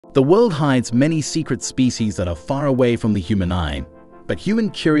The world hides many secret species that are far away from the human eye, but human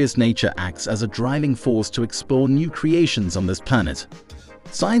curious nature acts as a driving force to explore new creations on this planet.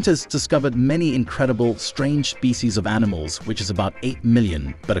 Scientists discovered many incredible, strange species of animals, which is about 8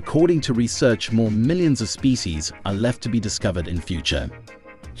 million, but according to research, more millions of species are left to be discovered in future.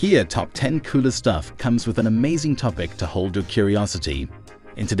 Here, Top 10 Coolest Stuff comes with an amazing topic to hold your curiosity.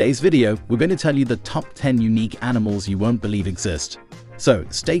 In today's video, we're going to tell you the top 10 unique animals you won't believe exist. So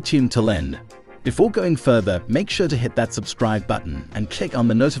stay tuned till end. Before going further, make sure to hit that subscribe button and click on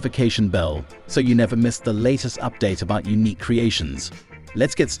the notification bell so you never miss the latest update about unique creations.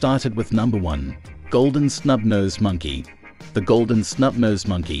 Let's get started with number 1. Golden Snub-Nosed Monkey. The golden snub-nosed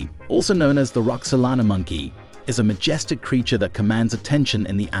monkey, also known as the Roxolana monkey, is a majestic creature that commands attention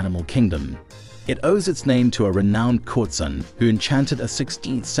in the animal kingdom. It owes its name to a renowned courtesan who enchanted a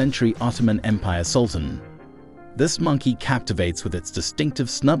 16th century Ottoman Empire sultan. This monkey captivates with its distinctive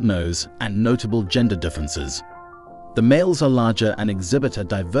snub nose and notable gender differences. The males are larger and exhibit a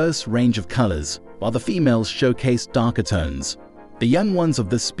diverse range of colors, while the females showcase darker tones. The young ones of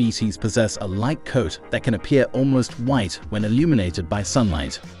this species possess a light coat that can appear almost white when illuminated by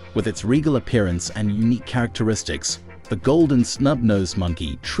sunlight. With its regal appearance and unique characteristics, the golden snub-nosed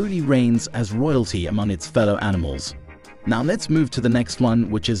monkey truly reigns as royalty among its fellow animals. Now let's move to the next one,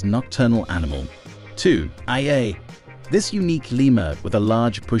 which is nocturnal animal. 2. Aye. This unique lemur with a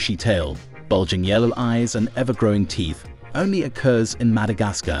large bushy tail, bulging yellow eyes and ever-growing teeth only occurs in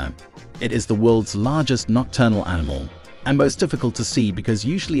Madagascar. It is the world's largest nocturnal animal and most difficult to see because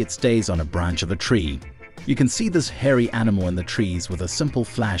usually it stays on a branch of a tree. You can see this hairy animal in the trees with a simple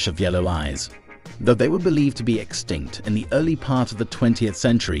flash of yellow eyes. Though they were believed to be extinct in the early part of the 20th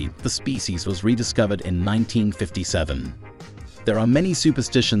century, the species was rediscovered in 1957. There are many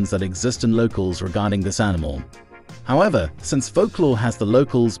superstitions that exist in locals regarding this animal. However, since folklore has the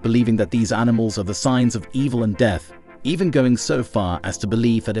locals believing that these animals are the signs of evil and death, even going so far as to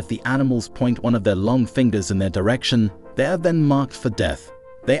believe that if the animals point one of their long fingers in their direction, they are then marked for death.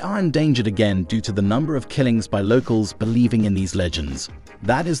 They are endangered again due to the number of killings by locals believing in these legends.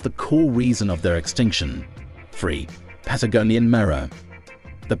 That is the core reason of their extinction. 3. Patagonian Mara.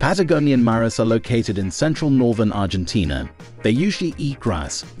 The Patagonian maras are located in central northern Argentina. They usually eat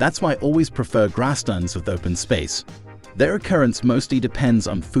grass, that's why I always prefer grasslands with open space. Their occurrence mostly depends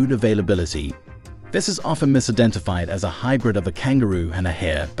on food availability. This is often misidentified as a hybrid of a kangaroo and a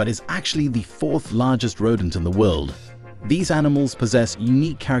hare, but is actually the 4th largest rodent in the world. These animals possess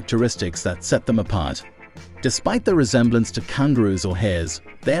unique characteristics that set them apart. Despite their resemblance to kangaroos or hares,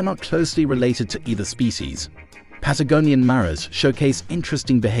 they are not closely related to either species. Patagonian maras showcase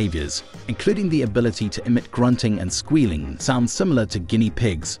interesting behaviors, including the ability to emit grunting and squealing sounds similar to guinea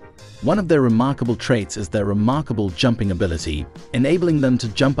pigs. One of their remarkable traits is their remarkable jumping ability, enabling them to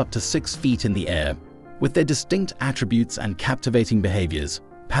jump up to 6 feet in the air. With their distinct attributes and captivating behaviors,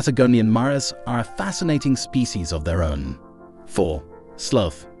 Patagonian maras are a fascinating species of their own. 4.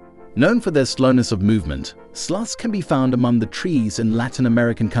 Sloth. Known for their slowness of movement, sloths can be found among the trees in Latin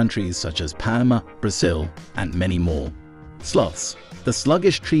American countries such as Panama, Brazil, and many more. Sloths, the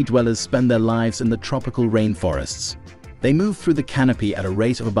sluggish tree dwellers, spend their lives in the tropical rainforests. They move through the canopy at a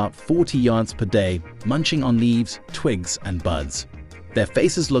rate of about 40 yards per day, munching on leaves, twigs, and buds. Their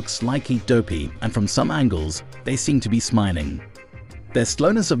faces look slightly dopey, and from some angles, they seem to be smiling. Their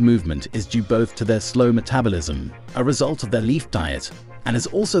slowness of movement is due both to their slow metabolism, a result of their leaf diet, and is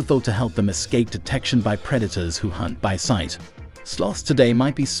also thought to help them escape detection by predators who hunt by sight. Sloths today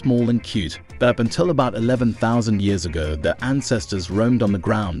might be small and cute, but up until about 11,000 years ago, their ancestors roamed on the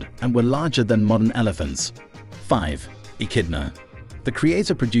ground and were larger than modern elephants. 5. Echidna. The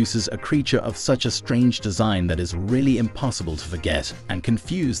creator produces a creature of such a strange design that is really impossible to forget and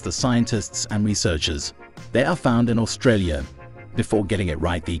confuse the scientists and researchers. They are found in Australia. Before getting it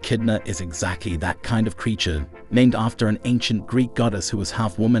right, the echidna is exactly that kind of creature, named after an ancient Greek goddess who was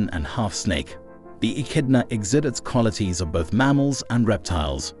half woman and half snake. The echidna exhibits qualities of both mammals and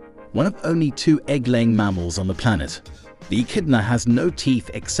reptiles, one of only 2 egg-laying mammals on the planet. The echidna has no teeth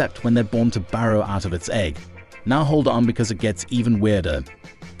except when they're born to burrow out of its egg. Now hold on because it gets even weirder.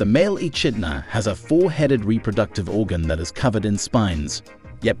 The male echidna has a 4-headed reproductive organ that is covered in spines.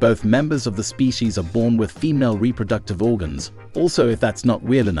 Yet both members of the species are born with female reproductive organs. Also, if that's not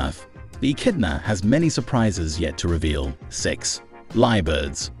weird enough, the echidna has many surprises yet to reveal. 6.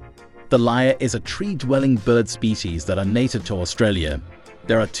 Lyrebirds. The lyre is a tree-dwelling bird species that are native to Australia.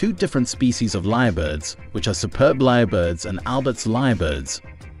 There are 2 different species of lyrebirds, which are superb lyrebirds and Albert's lyrebirds.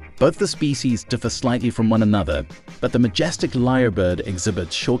 Both the species differ slightly from one another, but the majestic lyrebird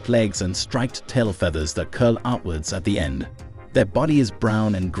exhibits short legs and striped tail feathers that curl outwards at the end. Their body is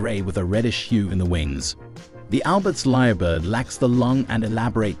brown and gray with a reddish hue in the wings. The Albert's lyrebird lacks the long and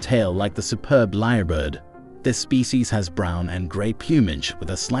elaborate tail like the superb lyrebird. This species has brown and gray plumage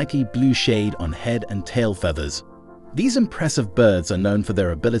with a slightly blue shade on head and tail feathers. These impressive birds are known for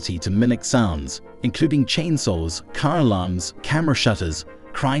their ability to mimic sounds, including chainsaws, car alarms, camera shutters,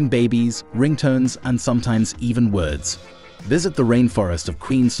 crying babies, ringtones, and sometimes even words. Visit the rainforest of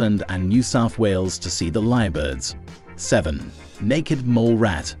Queensland and New South Wales to see the lyrebirds. 7. Naked mole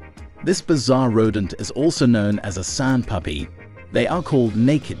rat. This bizarre rodent is also known as a sand puppy. They are called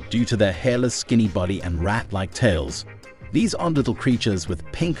naked due to their hairless, skinny body and rat-like tails. These odd little creatures with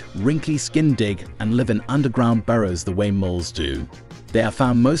pink, wrinkly skin dig and live in underground burrows the way moles do. They are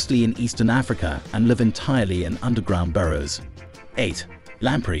found mostly in eastern Africa and live entirely in underground burrows. 8.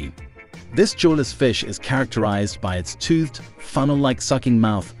 Lamprey. This jawless fish is characterized by its toothed, funnel-like sucking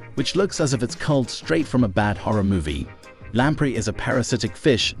mouth, which looks as if it's culled straight from a bad horror movie. Lamprey is a parasitic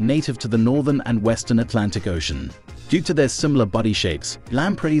fish native to the northern and western Atlantic Ocean. Due to their similar body shapes,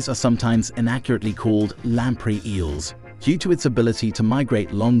 lampreys are sometimes inaccurately called lamprey eels. Due to its ability to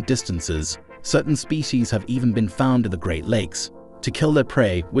migrate long distances, certain species have even been found in the Great Lakes. To kill their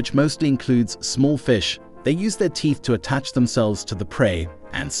prey, which mostly includes small fish, they use their teeth to attach themselves to the prey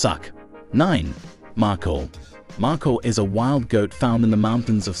and suck. 9. Markhor. Markhor is a wild goat found in the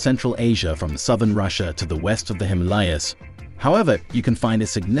mountains of Central Asia from southern Russia to the west of the Himalayas. However, you can find a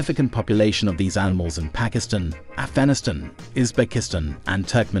significant population of these animals in Pakistan, Afghanistan, Uzbekistan, and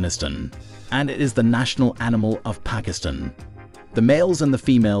Turkmenistan, and it is the national animal of Pakistan. The males and the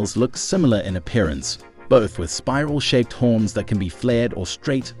females look similar in appearance, both with spiral-shaped horns that can be flared or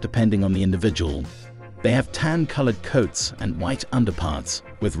straight depending on the individual. They have tan-colored coats and white underparts,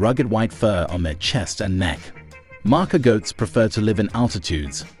 with rugged white fur on their chest and neck. Markhor goats prefer to live in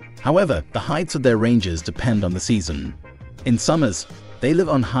altitudes. However, the heights of their ranges depend on the season. In summers, they live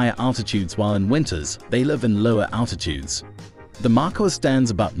on higher altitudes, while in winters, they live in lower altitudes. The Markhor stands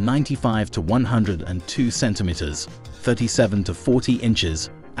about 95 to 102 centimeters, 37 to 40 inches,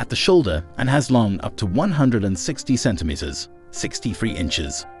 at the shoulder and has long up to 160 centimeters, 63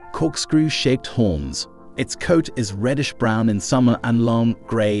 inches, corkscrew-shaped horns. Its coat is reddish-brown in summer and long,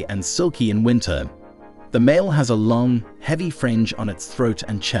 gray and silky in winter. The male has a long, heavy fringe on its throat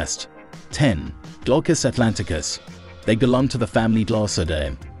and chest. 10. Glaucus atlanticus. They belong to the family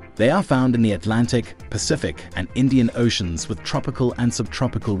Glaucidae. They are found in the Atlantic, Pacific, and Indian Oceans with tropical and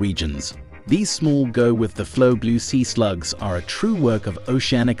subtropical regions. These small go-with-the-flow blue sea slugs are a true work of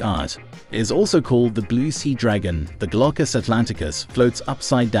oceanic art. It is also called the blue sea dragon. The Glaucus atlanticus floats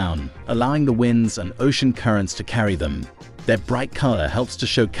upside down, allowing the winds and ocean currents to carry them. Their bright color helps to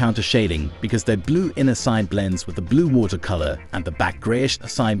show counter-shading because their blue inner side blends with the blue water color and the back grayish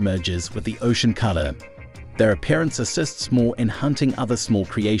side merges with the ocean color. Their appearance assists more in hunting other small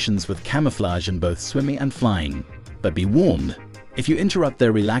creations with camouflage in both swimming and flying. But be warned, if you interrupt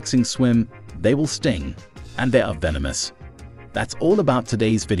their relaxing swim, they will sting, and they are venomous. That's all about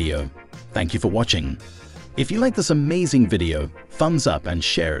today's video. Thank you for watching. If you like this amazing video, thumbs up and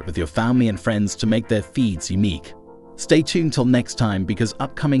share it with your family and friends to make their feeds unique. Stay tuned till next time because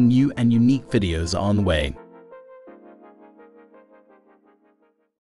upcoming new and unique videos are on the way.